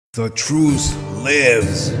The truth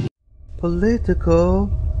lives. Political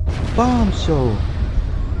Bomb Show,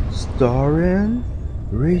 starring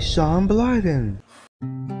Rayshawn Blyden.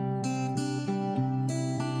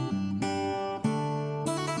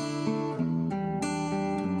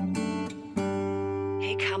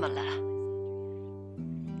 Hey Kamala,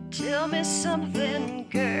 tell me something,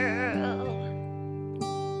 girl.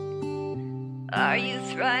 Are you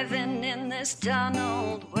thriving in this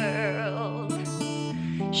Donald world?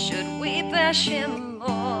 Should we bash him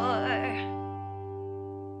more?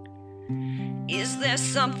 Is there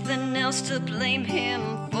something else to blame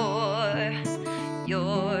him for?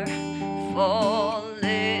 You're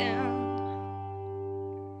falling.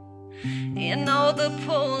 In all the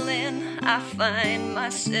polling, I find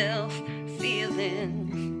myself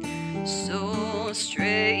feeling so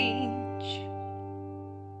strange.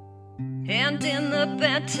 And in the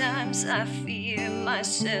bad times, I fear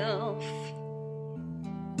myself.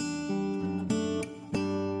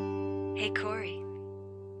 Hey Corey,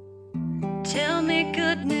 tell me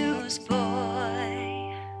good news,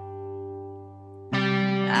 boy.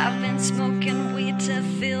 I've been smoking weed to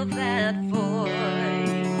fill that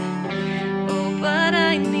void. Oh, but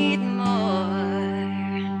I need more.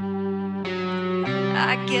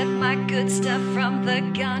 I get my good stuff from the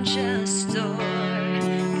ganja store,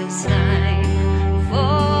 'cause I'm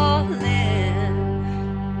falling.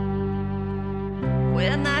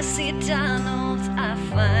 When I see Donald, I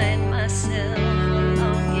find myself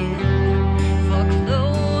longing for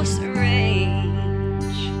close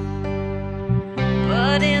range.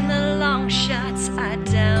 But in the long shots, I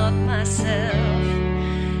doubt myself.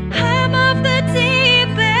 I'm of the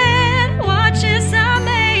deep end, watch as I'm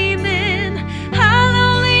aiming. I'll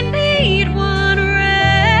only need one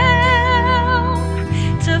round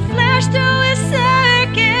to flash through a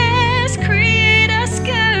circus, create a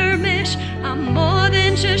skirmish. I'm more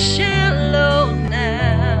than just shallow now.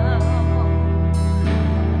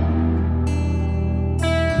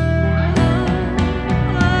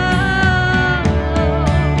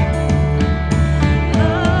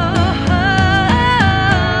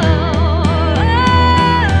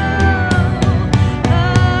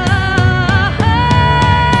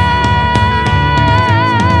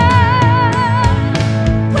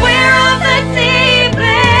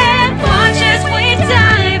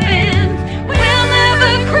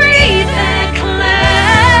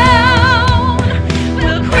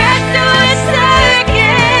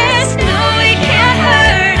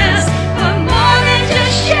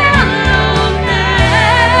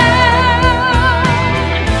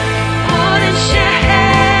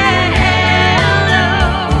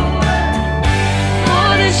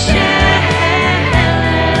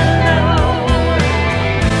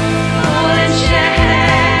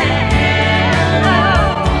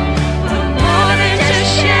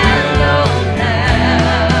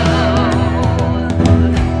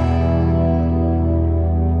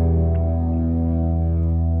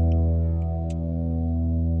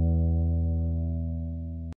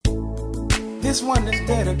 This one is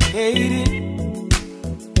dedicated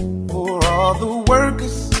for all the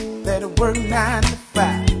workers that work 9 to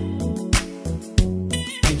 5.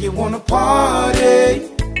 And you wanna party,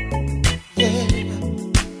 yeah.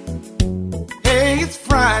 Hey, it's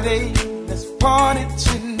Friday, let's party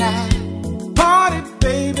tonight. Party,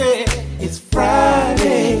 baby, it's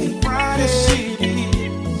Friday. Yes, it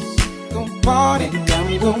is. Gonna party,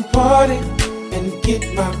 I'm gonna party and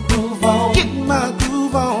get my groove on. Get my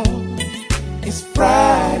groove on. It's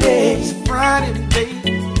Friday,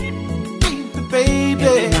 baby, baby.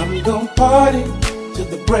 And I'm gonna party till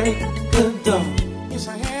the break of dawn. Yes,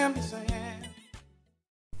 I am, yes, I am.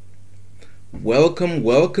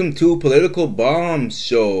 Welcome to Political Bomb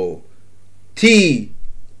Show.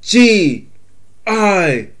 TGIF.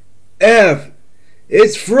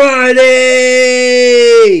 It's Friday!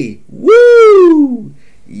 Woo!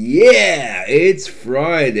 Yeah, it's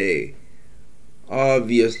Friday.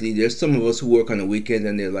 Obviously, there's some of us who work on the weekend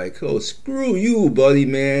and they're like, oh, screw you, buddy,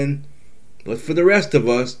 man. But for the rest of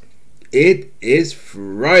us, it is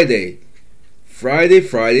Friday.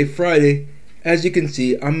 Friday. As you can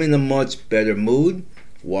see, I'm in a much better mood.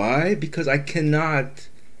 Why? Because I cannot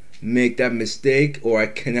make that mistake, or I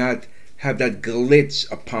cannot have that glitch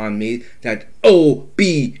upon me that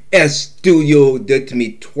OBS Studio did to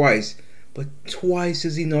me twice. But twice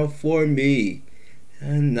is enough for me.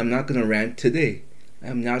 And I'm not going to rant today.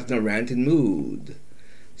 I'm not in a ranting mood.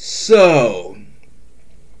 So,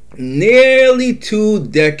 nearly 2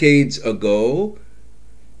 decades ago,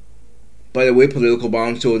 by the way,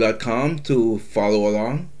 politicalbombshow.com to follow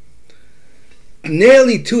along.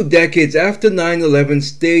 Nearly 2 decades after 9/11,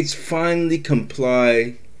 states finally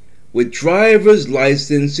comply with driver's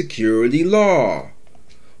license security law.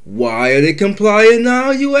 Why are they complying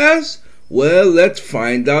now, you ask? Well, let's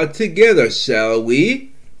find out together, shall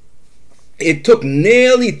we? It took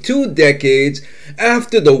nearly 2 decades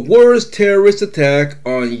after the worst terrorist attack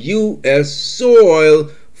on U.S. soil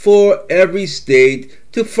for every state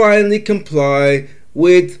to finally comply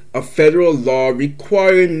with a federal law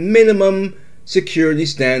requiring minimum security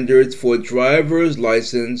standards for driver's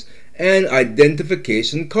license and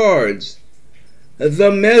identification cards. The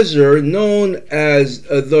measure, known as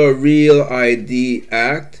the Real ID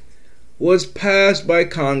Act, was passed by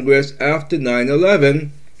Congress after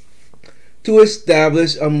 9/11 to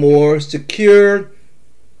establish a more secure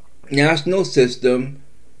national system,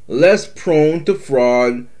 less prone to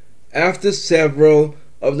fraud, after several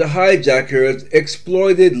of the hijackers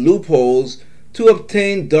exploited loopholes to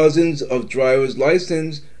obtain dozens of driver's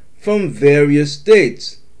licenses from various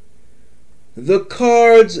states. The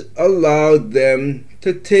cards allowed them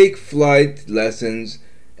to take flight lessons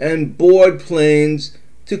and board planes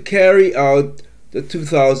to carry out the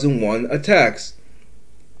 2001 attacks.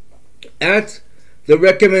 At the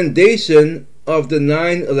recommendation of the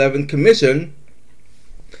 9/11 Commission,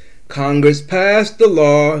 Congress passed the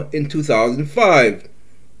law in 2005,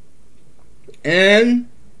 and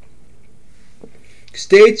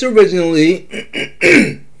states originally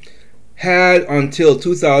had until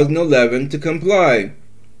 2011 to comply,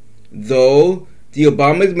 though the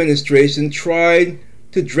Obama administration tried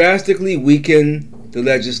to drastically weaken the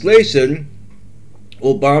legislation.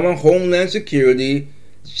 Obama Homeland Security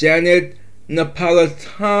Janet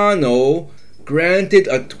Napolitano granted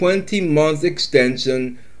a 20-month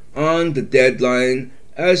extension on the deadline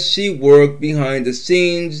as she worked behind the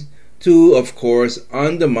scenes to, of course,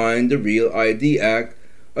 undermine the Real ID Act,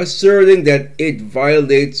 asserting that it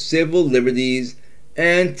violates civil liberties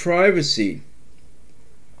and privacy.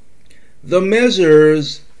 The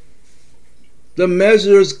measure's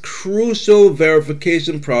crucial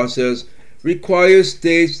verification process requires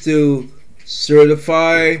states to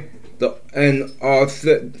certify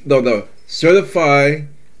certify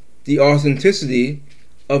the authenticity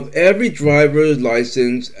of every driver's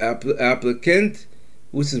license applicant,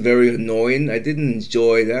 which is very annoying. I didn't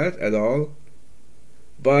enjoy that at all.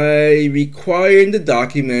 By requiring the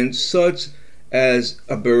documents such as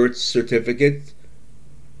a birth certificate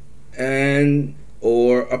and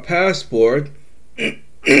or a passport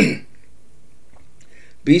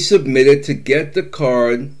be submitted to get the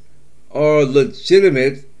card are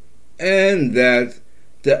legitimate and that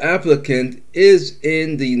the applicant is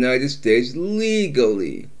in the United States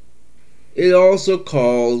legally. It also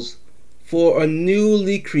calls for a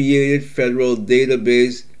newly created federal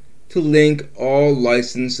database to link all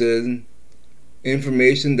licenses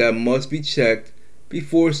information that must be checked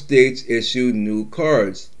before states issue new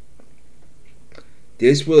cards.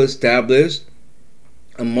 This will establish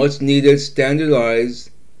a much needed standardized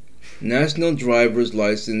national driver's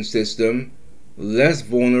license system, less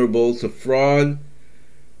vulnerable to fraud,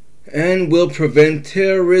 and will prevent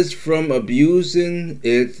terrorists from abusing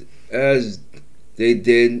it as they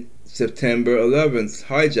did September 11th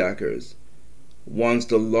hijackers. Once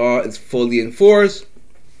the law is fully enforced,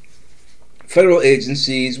 federal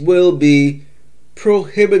agencies will be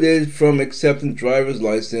prohibited from accepting driver's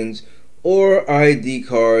license or ID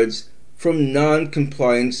cards from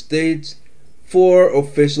non-compliant states for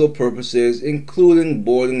official purposes, including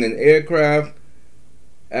boarding an aircraft,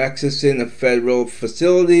 accessing a federal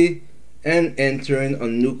facility, and entering a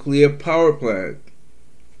nuclear power plant.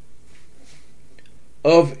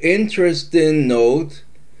 Of interesting note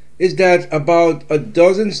is that about a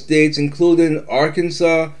dozen states, including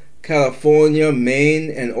Arkansas, California, Maine,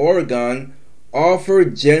 and Oregon, offer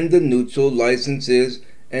gender-neutral licenses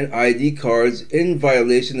and ID cards in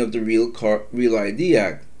violation of the Real ID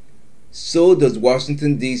Act. So does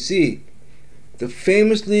Washington, D.C. The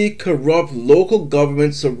famously corrupt local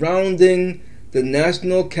government surrounding the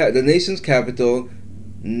nation's capital.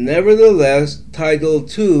 Nevertheless, Title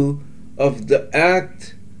II of the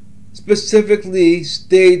Act specifically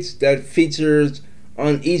states that features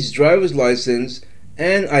on each driver's license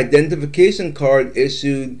and identification card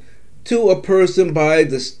issued to a person by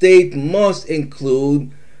the state must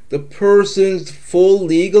include the person's full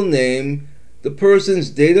legal name, the person's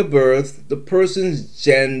date of birth, the person's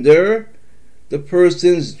gender, the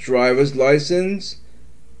person's driver's license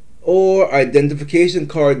or identification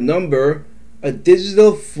card number, a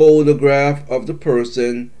digital photograph of the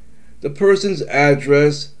person's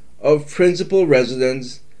address of principal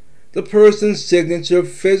residence, the person's signature,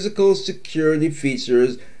 physical security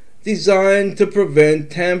features designed to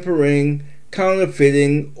prevent tampering,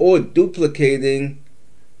 counterfeiting, or duplicating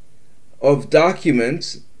of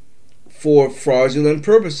documents for fraudulent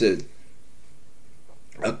purposes.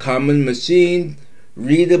 A common machine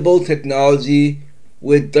readable technology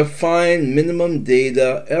with defined minimum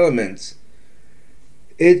data elements.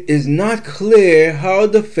 It is not clear how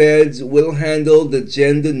the feds will handle the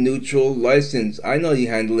gender-neutral license. I know you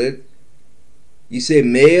handle it. You say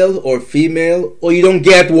male or female, or you don't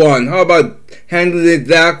get one. How about handle it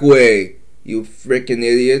that way, you frickin'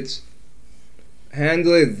 idiots?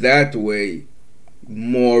 Handle it that way,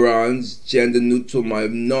 morons. Gender-neutral my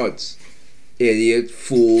nuts. Idiot,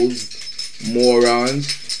 fools, morons.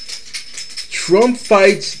 Trump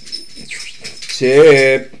fights.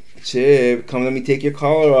 Chip, come let me take your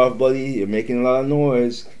collar off, buddy. You're making a lot of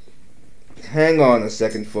noise. Hang on a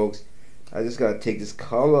second, folks. I just gotta take this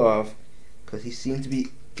collar off because he seems to be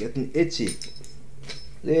getting itchy.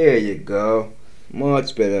 There you go.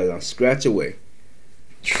 Much better. Now scratch away.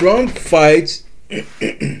 Trump fights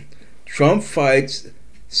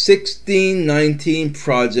 1619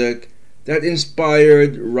 project that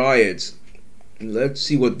inspired riots. Let's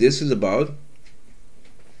see what this is about.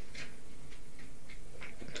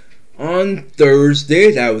 On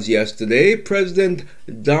Thursday, that was yesterday, President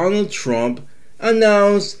Donald Trump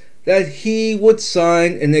announced that he would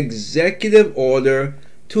sign an executive order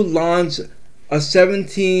to launch a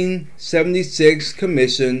 1776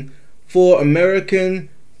 Commission for American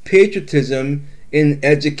Patriotism in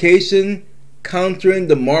Education, countering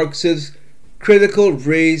the Marxist critical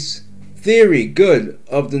race theory. Good.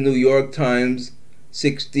 Of the New York Times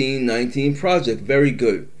 1619 project. Very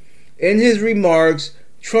good. In his remarks,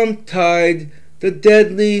 Trump tied the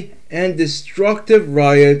deadly and destructive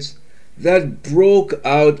riots that broke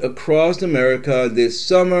out across America this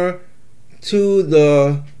summer to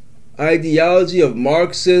the ideology of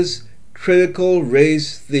Marxist critical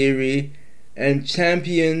race theory and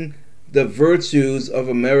championed the virtues of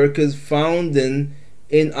America's founding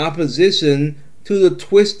in opposition to the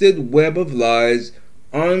twisted web of lies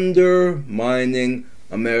undermining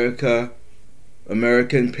American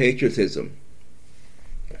patriotism.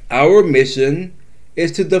 Our mission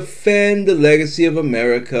is to defend the legacy of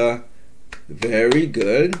America. Very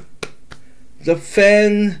good.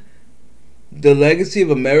 Defend the legacy of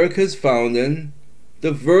America's founding,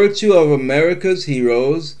 the virtue of America's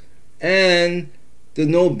heroes, and the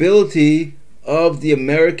nobility of the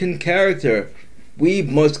American character. We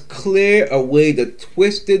must clear away the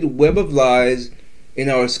twisted web of lies in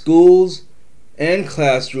our schools and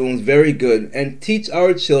classrooms. Very good. And teach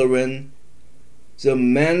our children the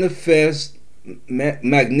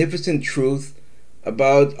magnificent truth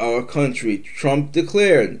about our country, Trump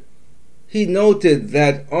declared. He noted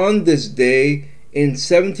that on this day in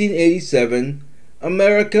 1787,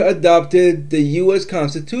 America adopted the U.S.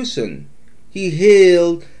 Constitution. He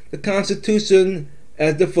hailed the Constitution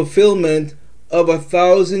as the fulfillment of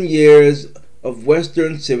 1,000 years of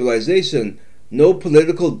Western civilization. No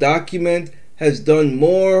political document has done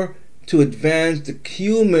more to advance the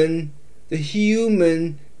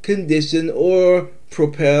human condition or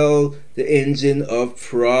propel the engine of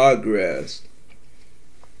progress.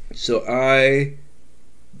 So I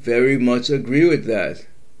very much agree with that.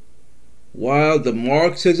 While the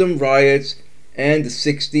Marxism riots and the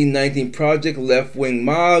 1619 Project left-wing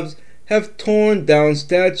mobs have torn down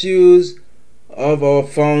statues of our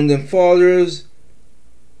founding fathers,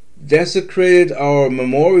 desecrated our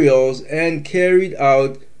memorials, and carried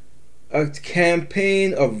out a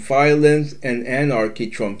campaign of violence and anarchy,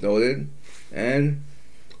 Trump noted. And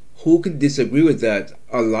who could disagree with that?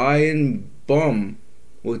 A lying bum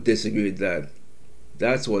would disagree with that.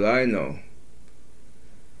 That's what I know.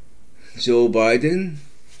 Joe Biden.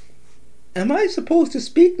 Am I supposed to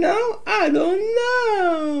speak now? I don't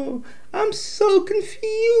know. I'm so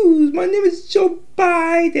confused. My name is Joe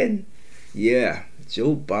Biden. Yeah,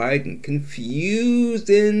 Joe Biden. Confused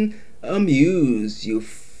and amused, you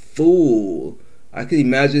fool. I can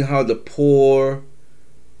imagine how the poor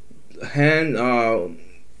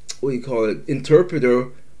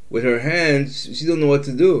interpreter with her hands, she don't know what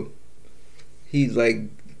to do. He's like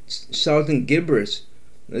shouting gibberish.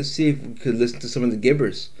 Let's see if we could listen to some of the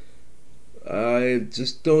gibberish. I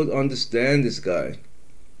just don't understand this guy.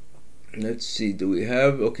 Let's see, do we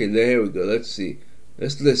have, okay, there we go. Let's see.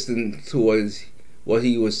 Let's listen to what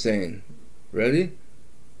he was saying. Ready?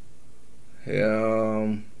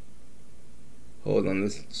 Hold on,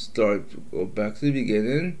 let's start. Go back to the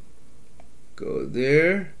beginning. Go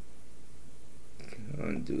there.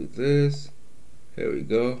 Undo this. Here we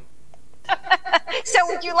go. So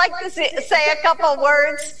would you like to say a couple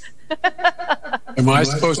words? Am I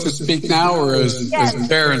supposed to speak now, or is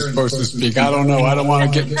Karen supposed to speak? I don't know. I don't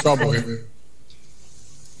want to get in trouble here.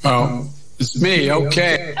 Oh, it's me.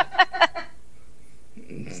 Okay.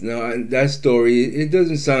 No, that story, it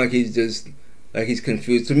doesn't sound like he's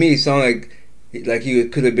confused. To me, it sounded like he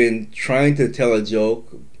could have been trying to tell a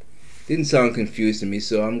joke. Didn't sound confused to me,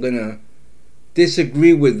 so I'm gonna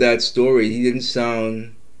disagree with that story. He didn't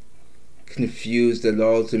sound confused at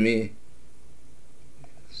all to me.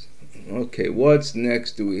 Okay, what's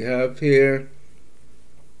next do we have here?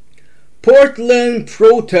 Portland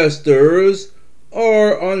protesters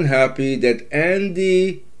are unhappy that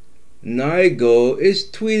Andy Nigo is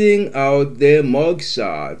tweeting out their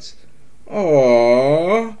mugshots.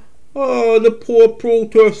 Aww, the poor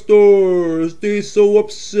protesters, they're so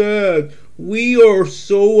upset. We are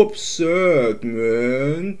so upset,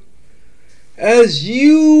 man. As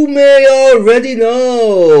you may already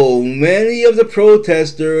know, many of the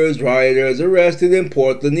protesters, rioters arrested in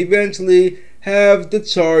Portland eventually have the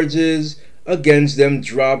charges against them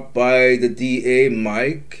dropped by the DA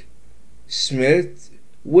Mike Smith,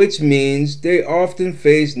 which means they often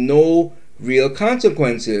face no real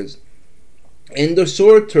consequences. In the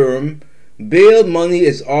short term, bail money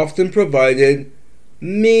is often provided,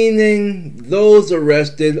 meaning those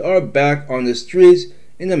arrested are back on the streets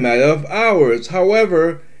in a matter of hours.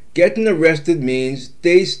 However, getting arrested means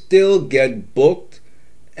they still get booked,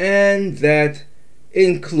 and that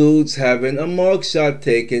includes having a mugshot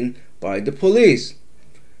taken by the police.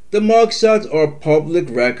 The mugshots are public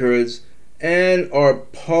records and are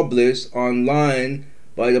published online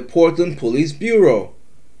by the Portland Police Bureau.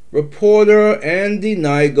 Reporter Andy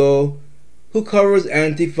Nigo, who covers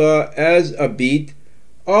Antifa as a beat,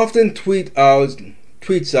 often tweets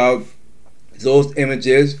out those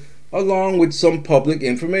images along with some public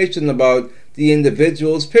information about the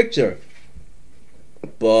individual's picture.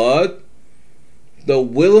 But the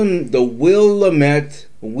Willamette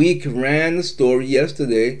Week ran a story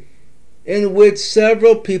yesterday in which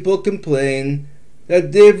several people complained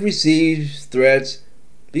that they've received threats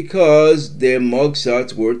because their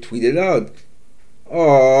mugshots were tweeted out.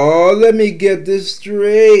 Oh, let me get this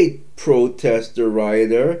straight, protester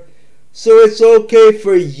rioter. So it's okay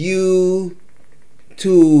for you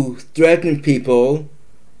to threaten people,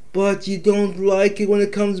 but you don't like it when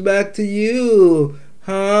it comes back to you.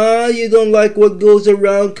 Huh? You don't like what goes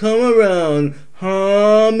around come around.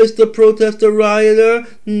 Huh, Mr. Protester Rioter?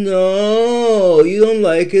 No, you don't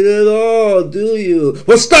like it at all, do you?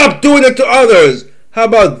 Well, stop doing it to others! How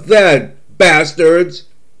about that, bastards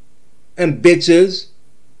and bitches?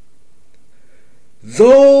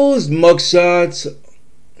 Those mugshots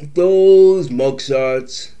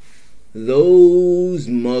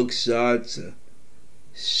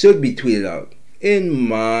should be tweeted out, in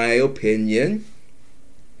my opinion.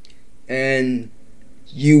 And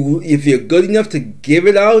if you're good enough to give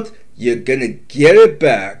it out, you're gonna get it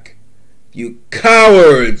back. You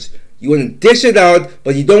cowards! You want to dish it out,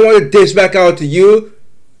 but you don't want to dish back out to you?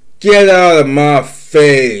 Get out of my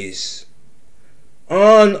face.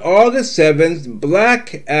 On August 7th,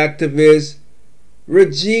 black activist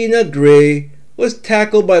Regina Gray was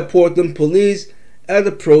tackled by Portland police at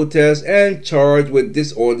a protest and charged with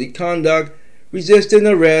disorderly conduct, resisting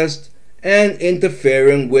arrest, and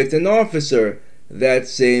interfering with an officer. That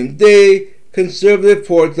same day, conservative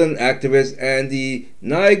Portland activist Andy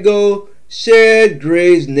Nigo shared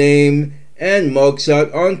Gray's name and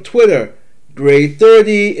mugshot on Twitter. Gray,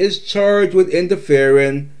 30, is charged with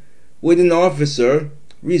interfering with an officer,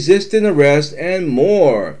 resisting arrest, and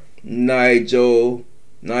more. Nigo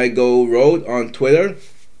wrote on Twitter.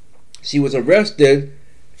 She was arrested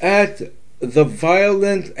at the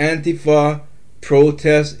violent Antifa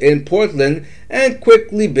protest in Portland and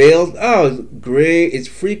quickly bailed out. Gray is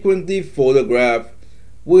frequently photographed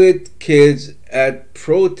with kids at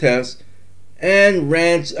protests and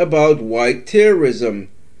rants about white terrorism.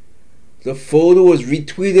 The photo was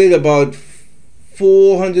retweeted about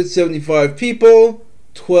 475 people.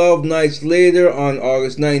 12 nights later, on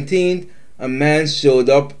August 19th, a man showed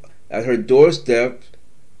up at her doorstep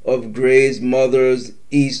of Gray's mother's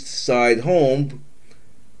East Side home,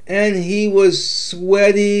 and he was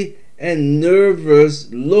sweaty and nervous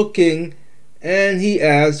looking, and he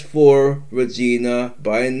asked for Regina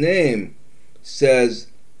by name, says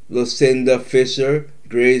Lucinda Fisher,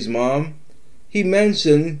 Gray's mom. He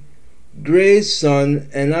mentioned Gray's son,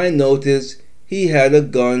 and I noticed he had a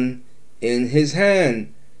gun in his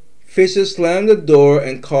hand. Fisher slammed the door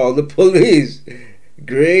and called the police.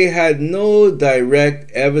 Gray had no direct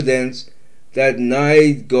evidence that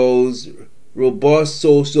Nigo's robust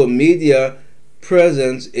social media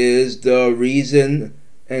presence is the reason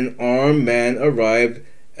an armed man arrived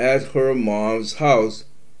at her mom's house.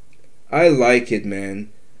 I like it,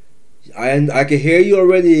 man. And I can hear you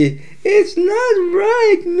already. It's not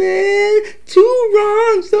right, man. Two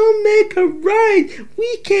wrongs don't make a right.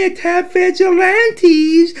 We can't have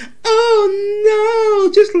vigilantes. Oh no,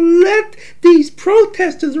 just let these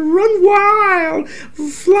protesters run wild,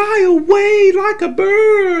 fly away like a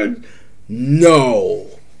bird.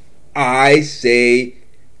 No, I say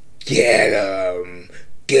get 'em,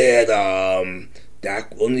 get 'em.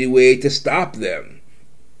 That's the only way to stop them.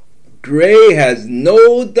 Gray has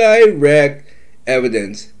no direct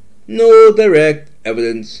evidence. No direct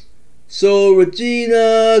evidence. So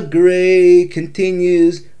Regina Gray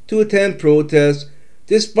continues to attend protests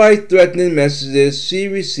despite threatening messages she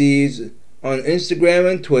receives on Instagram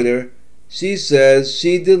and Twitter. She says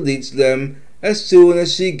she deletes them as soon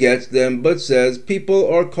as she gets them, but says people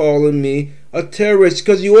are calling me a terrorist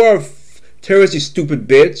because you are a terrorist, you stupid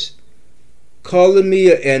bitch. Calling me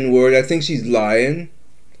an N-word. I think she's lying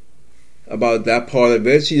about that part of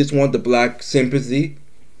it. She just wants the black sympathy.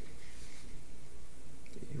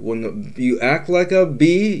 When you act like a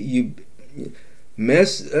bee, you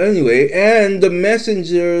mess anyway. And the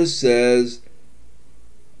messenger says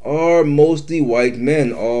are mostly white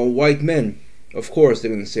men, all white men. Of course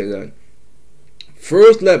they're gonna say that.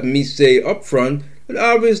 First, let me say up front that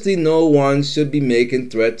obviously no one should be making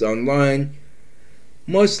threats online,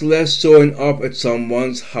 much less showing up at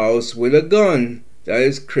someone's house with a gun. That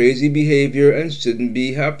is crazy behavior and shouldn't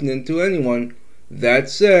be happening to anyone. That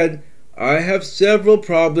said, I have several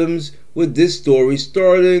problems with this story,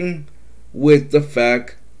 starting with the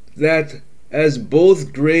fact that, as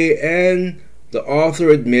both Gray and the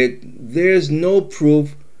author admit, there's no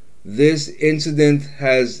proof this incident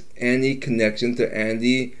has any connection to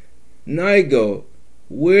Andy Nigel.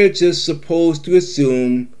 We're just supposed to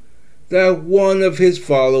assume that one of his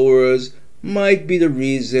followers might be the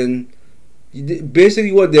reason.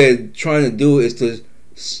 Basically what they're trying to do is to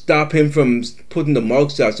stop him from putting the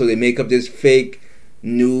mugshot, so they make up this fake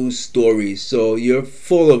news story. So you're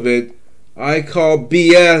full of it. I call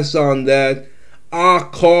BS on that. I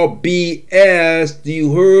call BS. Do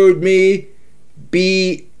you heard me?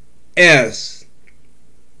 BS.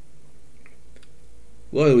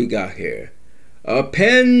 What do we got here? A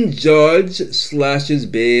Penn judge slashes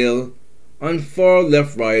bail on far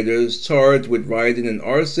left riders charged with rioting and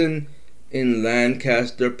arson in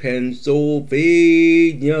Lancaster,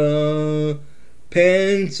 Pennsylvania.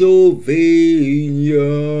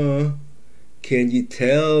 Pennsylvania. Can you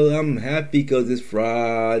tell I'm happy because it's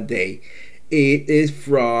Friday? It is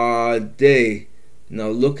Friday. Now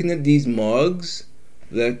looking at these mugs,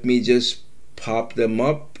 let me just pop them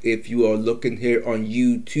up if you are looking here on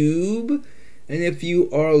YouTube. And if you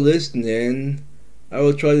are listening, I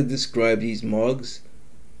will try to describe these mugs,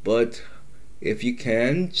 but if you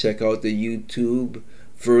can, check out the YouTube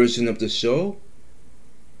version of the show.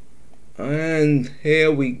 And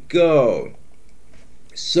here we go.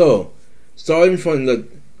 So, starting from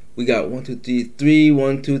we got 1, 2, 3, 3,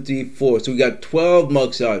 1, 2, 3, 4. So we got 12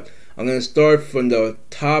 mugshots. I'm gonna start from the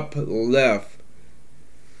top left.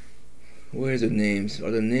 Where's the names?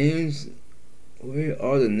 Are the names? Where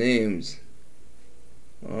are the names?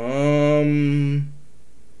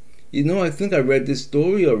 You know, I think I read this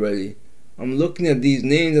story already. I'm looking at these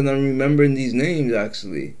names and I'm remembering these names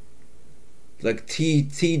actually. Like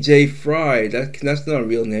T.J. Fry. That's not a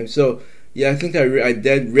real name. So yeah, I think I read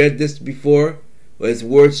this before. But it's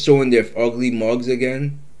worth showing their ugly mugs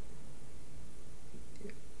again.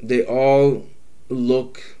 They all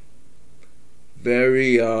look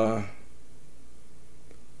very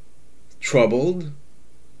troubled.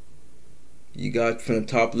 You got from the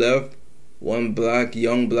top left one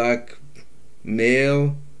young black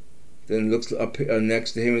male. Then looks up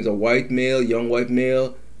next to him is a white male, young white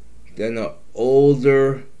male. Then a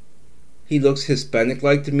older, he looks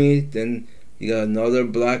Hispanic-like to me. Then you got another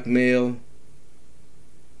black male.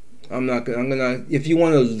 I'm gonna. If you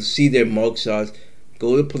want to see their mugshots,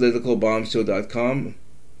 go to politicalbombshow.com.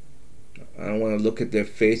 I don't want to look at their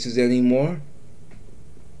faces anymore.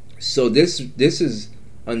 So this is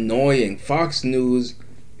annoying. Fox News.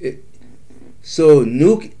 So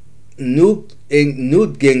Newt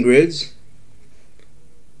Gingrich,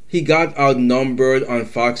 he got outnumbered on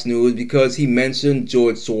Fox News because he mentioned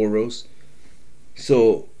George Soros.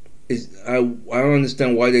 So I don't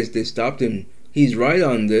understand why they stopped him. He's right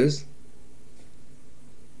on this.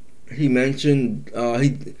 He mentioned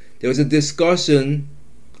there was a discussion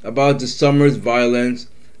about the summer's violence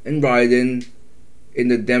and rioting in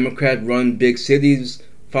the Democrat-run big cities.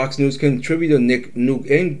 Fox News contributor Newt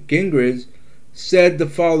Gingrich said the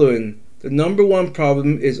following: the number one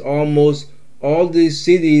problem is almost all these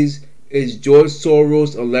cities is George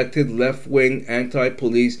Soros elected left-wing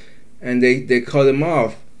anti-police and they cut him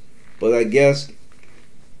off. But I guess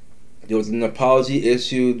there was an apology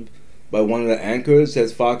issued by one of the anchors.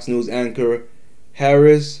 Says Fox News anchor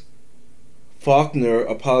Harris Faulkner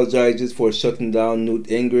apologizes for shutting down Newt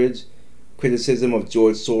Gingrich criticism of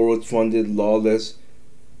George Soros-funded lawless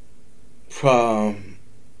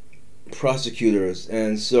prosecutors.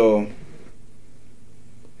 And so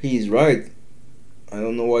he's right. I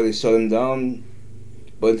don't know why they shut him down.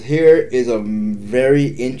 But here is a very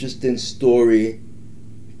interesting story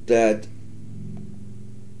that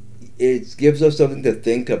it gives us something to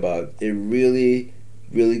think about. It really,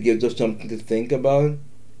 really gives us something to think about.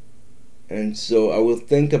 And so I will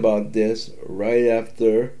think about this right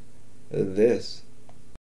after this.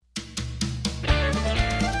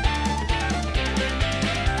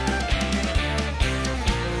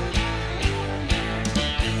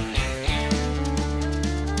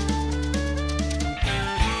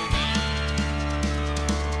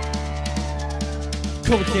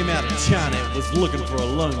 COVID came out of China, it was looking for a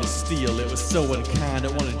lung to steal. It was so unkind,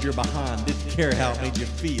 it wanted your behind, didn't care how it made you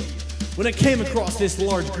feel. When it came across this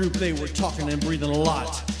large group, they were talking and breathing a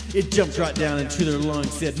lot. It jumped right down into their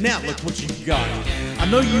lungs, said, now look what you got. I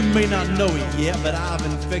know you may not know it yet, but I've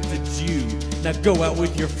infected you. Now go out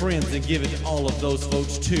with your friends and give it to all of those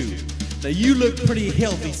folks too. Now you look pretty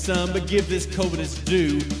healthy, son, but give this COVID its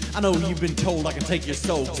due. I know you've been told I can take your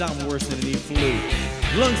soul, 'cause I'm worse than any flu.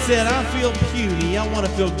 Lung said, I feel puny, I want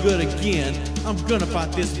to feel good again. I'm gonna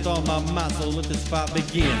fight this with all my might, so let this fight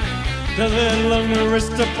begin. Tell that lung to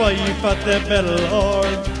rest up while you fight that battle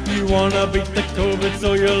hard. You wanna beat the COVID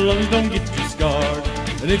so your lungs don't get too scarred.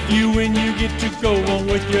 And if you win, you get to go on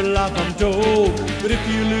with your life, I'm told. But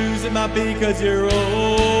if you lose, it might be 'cause you're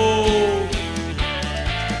old.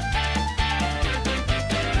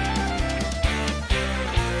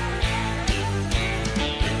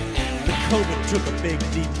 COVID took a big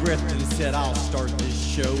deep breath and said, I'll start this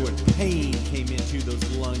show. And pain came into those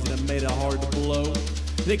lungs and it made it hard to blow.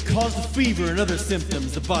 And it caused a fever and other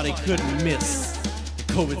symptoms the body couldn't miss. The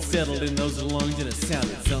COVID settled in those lungs and it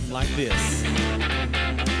sounded something like this.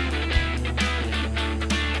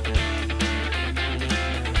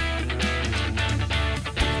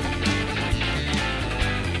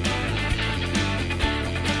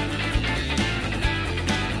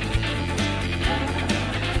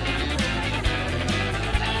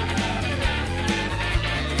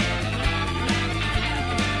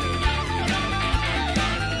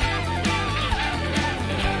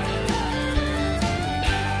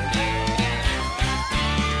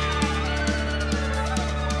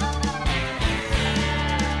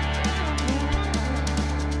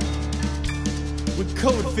 When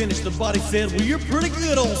COVID finished, the body said, well, you're pretty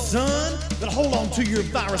good, old son. But hold on to your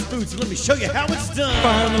virus boots and let me show you how it's done.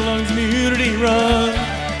 Find the lungs immunity run.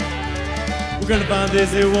 We're gonna find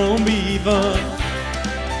this, it won't be fun.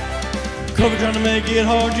 COVID trying to make it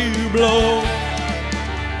hard to blow.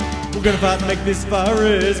 We're gonna fight and make this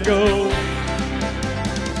virus go.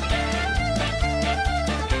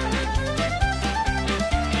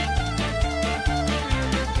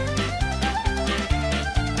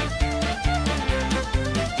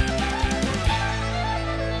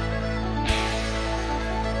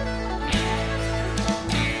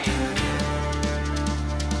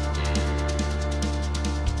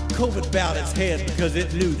 COVID bowed its head because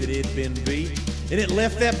it knew that it'd been beat. And it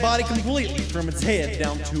left that body completely from its head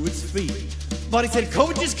down to its feet. Body said,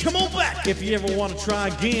 COVID, just come on back if you ever want to try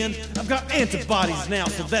again. I've got antibodies now,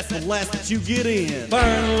 so that's the last that you get in.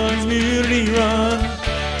 Fire in the lungs, immunity run.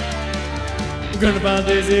 We're gonna find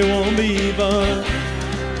days it won't be fun.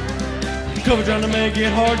 COVID trying to make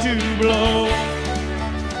it hard to blow.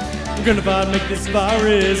 We're gonna fight and make this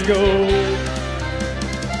virus go.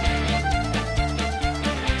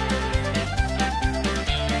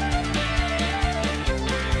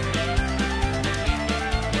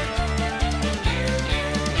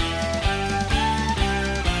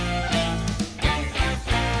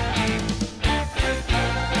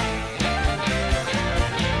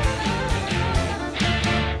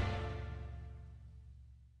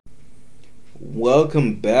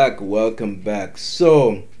 Welcome back.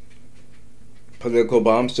 So,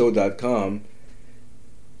 politicalbombshow.com.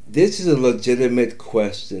 This is a legitimate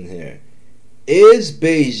question here. Is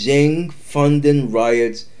Beijing funding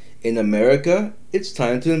riots in America? It's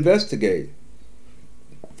time to investigate.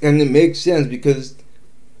 And it makes sense because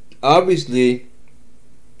obviously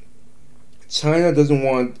China doesn't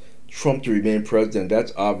want Trump to remain president.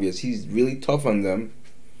 That's obvious. He's really tough on them.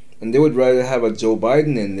 And they would rather have a Joe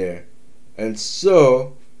Biden in there. And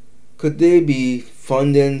so, could they be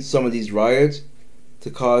funding some of these riots to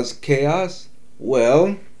cause chaos?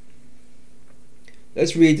 Well,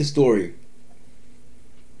 Let's read the story.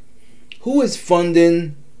 Who is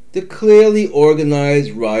funding the clearly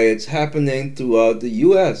organized riots happening throughout the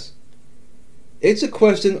U.S.? It's a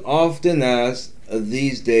question often asked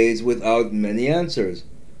these days without many answers.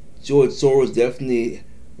 George Soros definitely,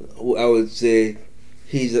 I would say,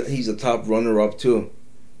 he's a top runner-up too.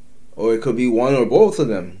 Or it could be one or both of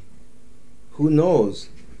them. Who knows?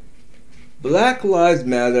 Black Lives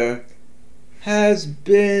Matter has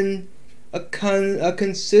been a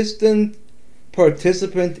consistent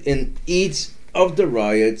participant in each of the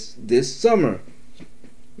riots this summer.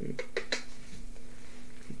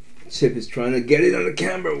 Chip is trying to get it on the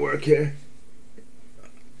camera work here.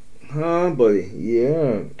 Huh, buddy?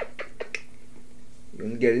 Yeah. You're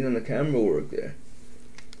gonna get it on the camera work there.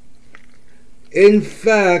 In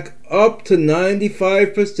fact, up to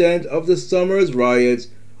 95% of the summer's riots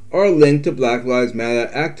are linked to Black Lives Matter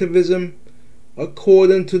activism,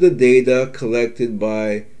 according to the data collected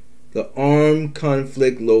by the Armed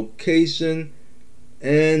Conflict Location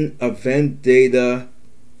and Event Data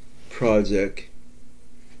Project,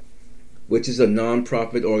 which is a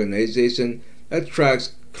non-profit organization that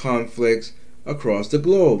tracks conflicts across the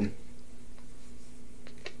globe.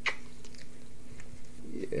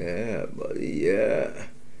 Yeah, buddy, yeah.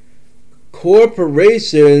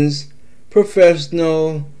 Corporations,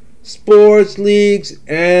 professional, sports leagues,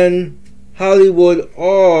 and Hollywood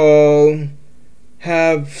all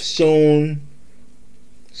have shown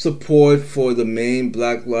support for the main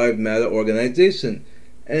Black Lives Matter organization.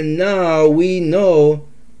 And now we know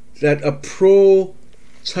that a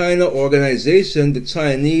pro-China organization, the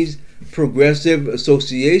Chinese Progressive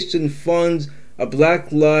Association, funds a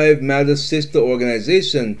Black Lives Matter sister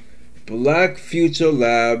organization, Black Future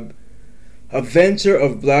Lab. A venture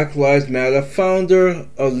of Black Lives Matter founder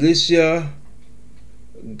Alicia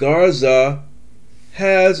Garza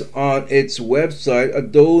has on its website a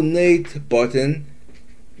donate button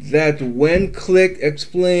that, when clicked,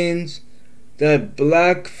 explains that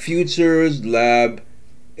Black Futures Lab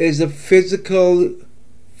is a physically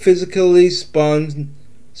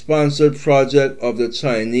sponsored project of the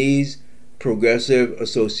Chinese Progressive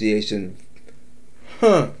Association.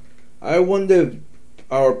 I wonder if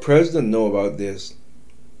our president know about this.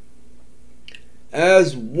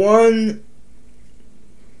 As one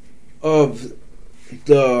of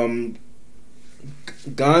the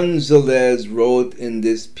Gonzalez wrote in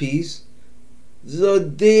this piece, the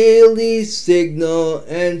Daily Signal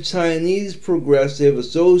and Chinese Progressive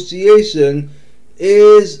Association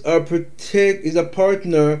is a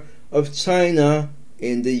partner of China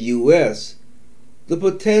in the U.S. The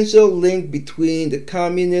potential link between the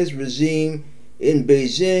communist regime in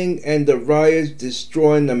Beijing and the riots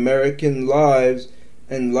destroying American lives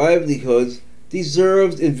and livelihoods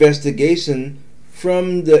deserves investigation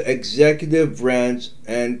from the executive branch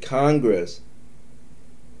and Congress.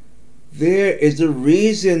 There is a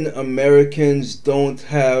reason Americans don't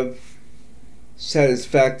have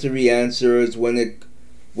satisfactory answers when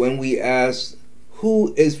we ask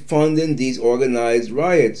who is funding these organized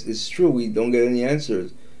riots. It's true, we don't get any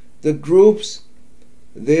answers. The groups,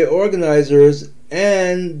 their organizers,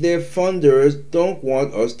 and their funders don't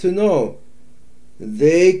want us to know.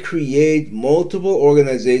 They create multiple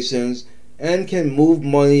organizations and can move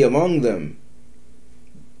money among them.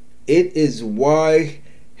 It is why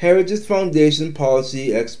Heritage Foundation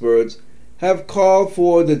policy experts have called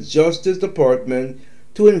for the Justice Department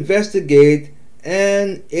to investigate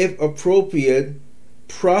and, if appropriate,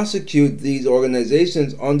 prosecute these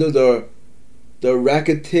organizations under the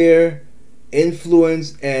Racketeer,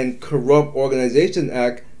 Influence, and Corrupt Organization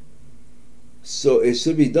Act. So it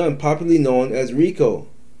should be done, popularly known as RICO,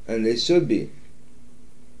 and it should be.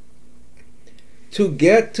 To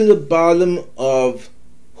get to the bottom of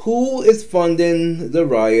who is funding the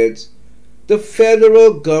riots, the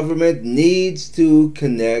federal government needs to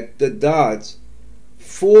connect the dots.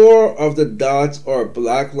 4 of the dots are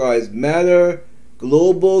Black Lives Matter,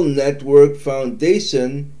 Global Network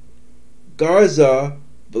Foundation, Garza,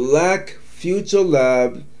 Black Future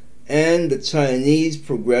Lab, and the Chinese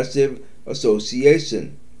Progressive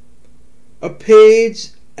Association. A page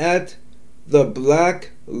at the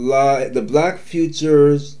Black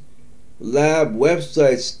Futures Lab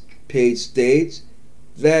website page states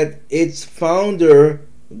that its founder,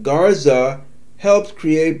 Garza, helped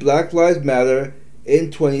create Black Lives Matter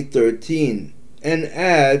in 2013, and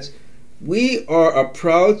adds, "We are a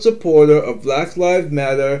proud supporter of Black Lives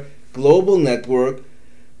Matter Global Network,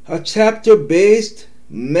 a chapter-based,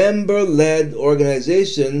 member-led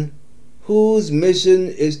organization whose mission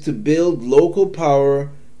is to build local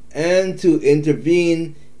power and to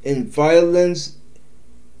intervene in violence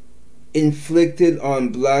inflicted on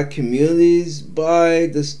black communities by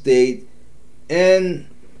the state, and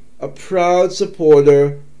a proud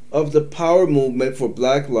supporter of the Power Movement for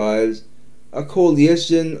Black Lives, a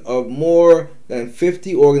coalition of more than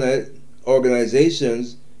 50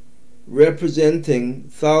 organizations representing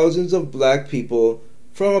thousands of black people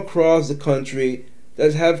from across the country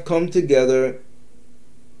that have come together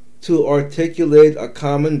to articulate a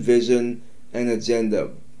common vision and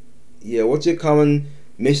agenda. Yeah, what's your common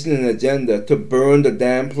mission and agenda? To burn the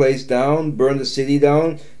damn place down, burn the city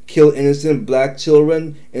down, kill innocent black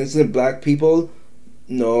children, innocent black people?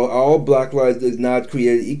 No, all black lives is not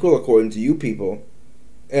created equal according to you people.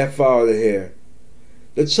 F out of here.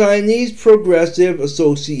 The Chinese Progressive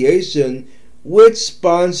Association, which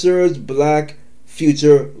sponsors Black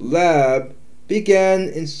Future Lab, began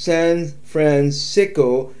in San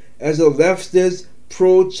Francisco as a leftist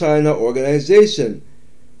pro-China organization.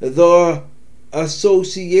 The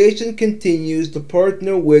association continues to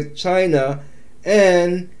partner with China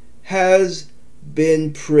and has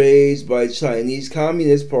been praised by Chinese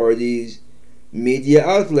Communist Party's media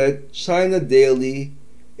outlet China Daily,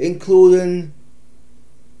 including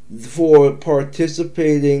for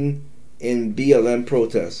participating in BLM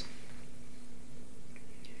protests.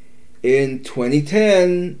 In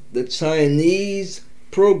 2010, the Chinese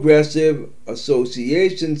Progressive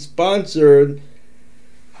Association sponsored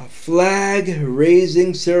a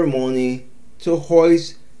flag-raising ceremony to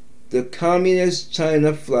hoist the Communist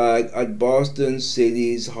China flag at Boston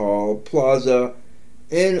City's Hall Plaza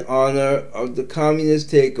in honor of the communist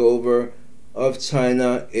takeover of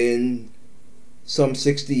China in some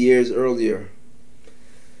 60 years earlier.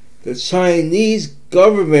 The Chinese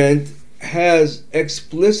government has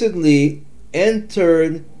explicitly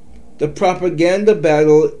entered the propaganda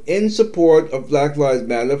battle in support of Black Lives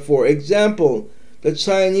Matter. For example, the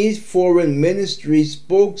Chinese Foreign Ministry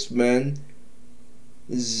spokesman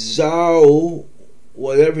Zhao,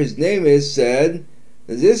 whatever his name is, said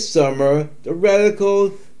this summer the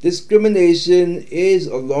radical discrimination is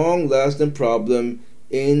a long-lasting problem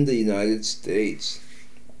in the United States.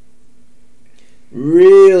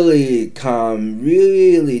 Really, Chi-Coms,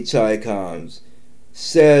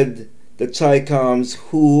 said the Chi-Coms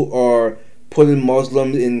who are putting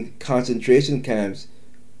Muslims in concentration camps.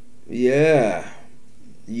 Yeah,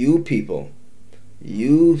 you people,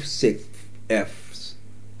 you sick Fs.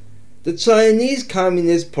 The Chinese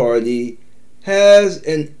Communist Party has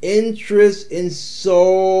an interest in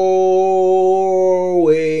sowing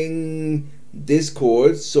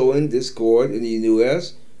discord in the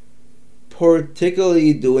U.S.,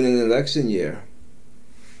 particularly during an election year.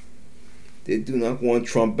 They do not want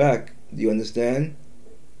Trump back. Do you understand?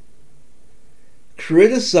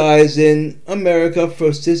 Criticizing America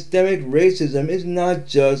for systemic racism is not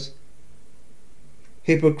just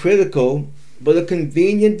hypocritical, but a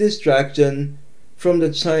convenient distraction from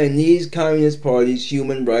the Chinese Communist Party's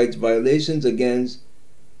human rights violations against,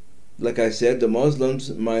 like I said, the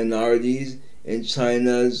Muslims, minorities in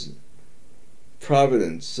China's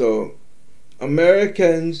province. So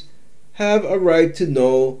Americans have a right to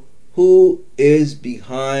know who is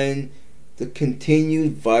behind the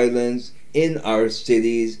continued violence in our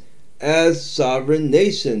cities. As sovereign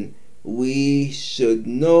nation, we should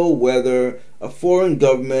know whether a foreign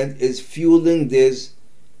government is fueling this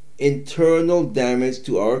internal damage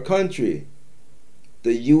to our country.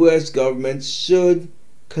 The U.S. government should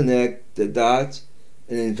connect the dots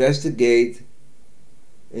and investigate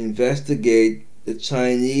the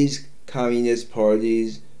Chinese Communist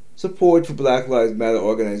Party's support for Black Lives Matter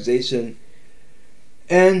organization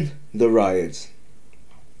and the riots.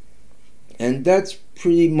 And that's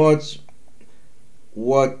pretty much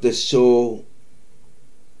what the show,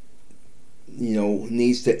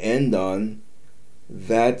 needs to end on,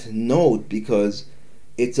 that note, because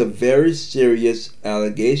it's a very serious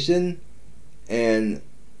allegation and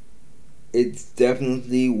it's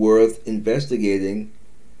definitely worth investigating.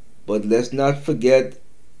 But let's not forget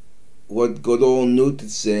what good old Newt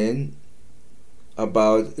is saying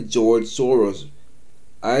about George Soros.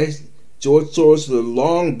 George Soros has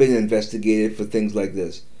long been investigated for things like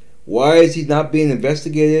this. Why is he not being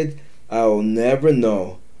investigated? I will never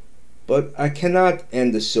know. But I cannot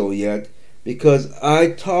end the show yet, because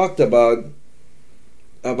I talked about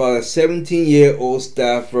a 17-year-old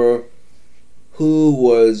staffer who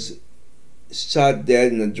was shot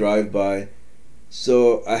dead in a drive-by.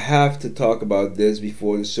 So I have to talk about this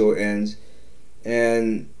before the show ends.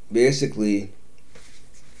 And basically,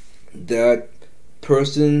 that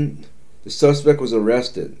person, the suspect, was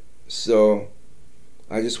arrested. So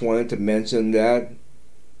I just wanted to mention that.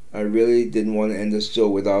 I really didn't want to end the show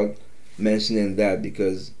without mentioning that,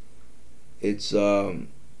 because It's a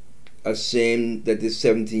shame that this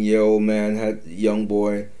 17-year-old young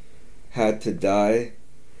boy had to die,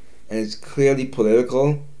 and it's clearly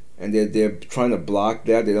political, and they're trying to block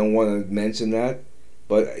that. They don't want to mention that,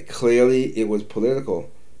 but clearly it was political.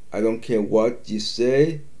 I don't care what you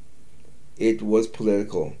say, it was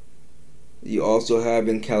political. You also have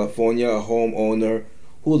in California a homeowner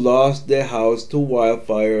who lost their house to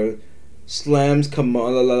wildfire, slams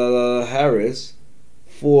Kamala Harris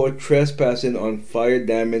for trespassing on fire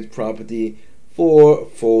damaged property for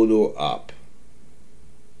photo op.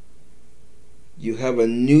 You have a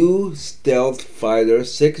new stealth fighter,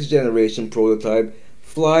 6th generation prototype,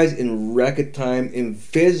 flies in record time,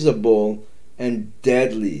 invisible and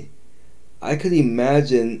deadly. I could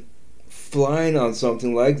imagine flying on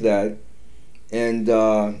something like that, and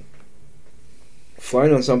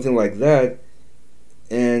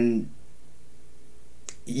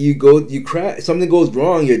you crash, something goes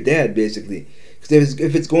wrong, you're dead basically. Because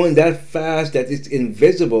if it's going that fast that it's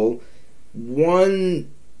invisible,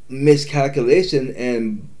 one miscalculation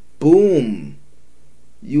and boom,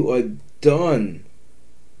 you are done.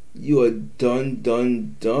 You are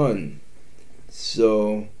done.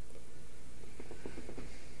 So,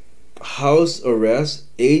 house arrest.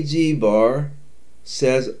 AG Barr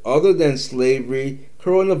says other than slavery,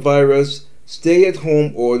 coronavirus,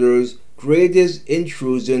 stay-at-home orders, greatest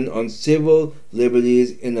intrusion on civil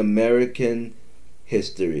liberties in American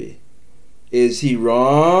history. Is he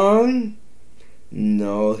wrong?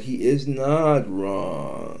 No, he is not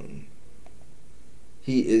wrong.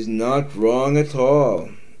 He is not wrong at all.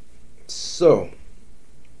 So,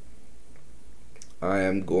 I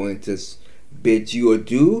am going to bid you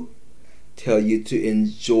adieu, tell you to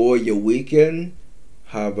enjoy your weekend,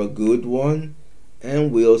 have a good one,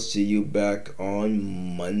 and we'll see you back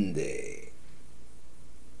on Monday.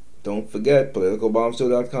 Don't forget,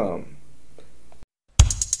 politicalbombshow.com.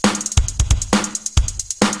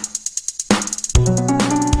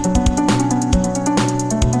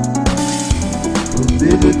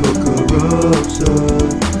 Political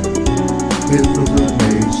corruption into the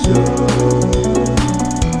nation.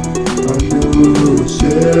 A new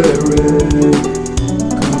sheriff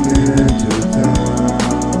coming to town.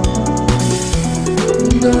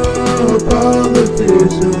 No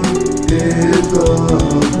politician is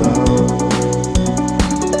allowed.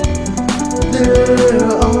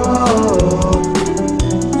 They're all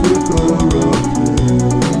too corrupted.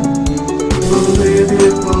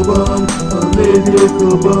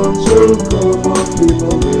 Political bomb, so come on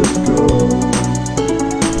people, let's go.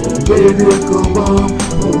 Political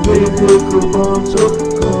bomb, so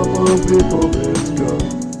come on people, let's go.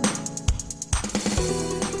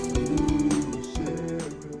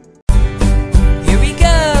 Here we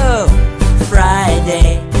go! Friday,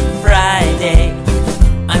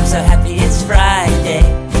 I'm so happy it's Friday,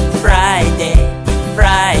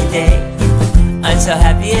 I'm so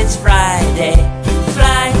happy it's Friday.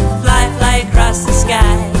 Fly across the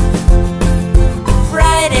sky.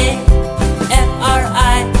 Friday, Friday.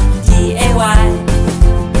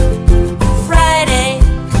 Friday,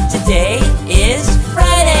 today is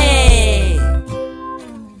Friday.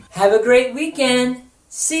 Have a great weekend.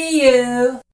 See you.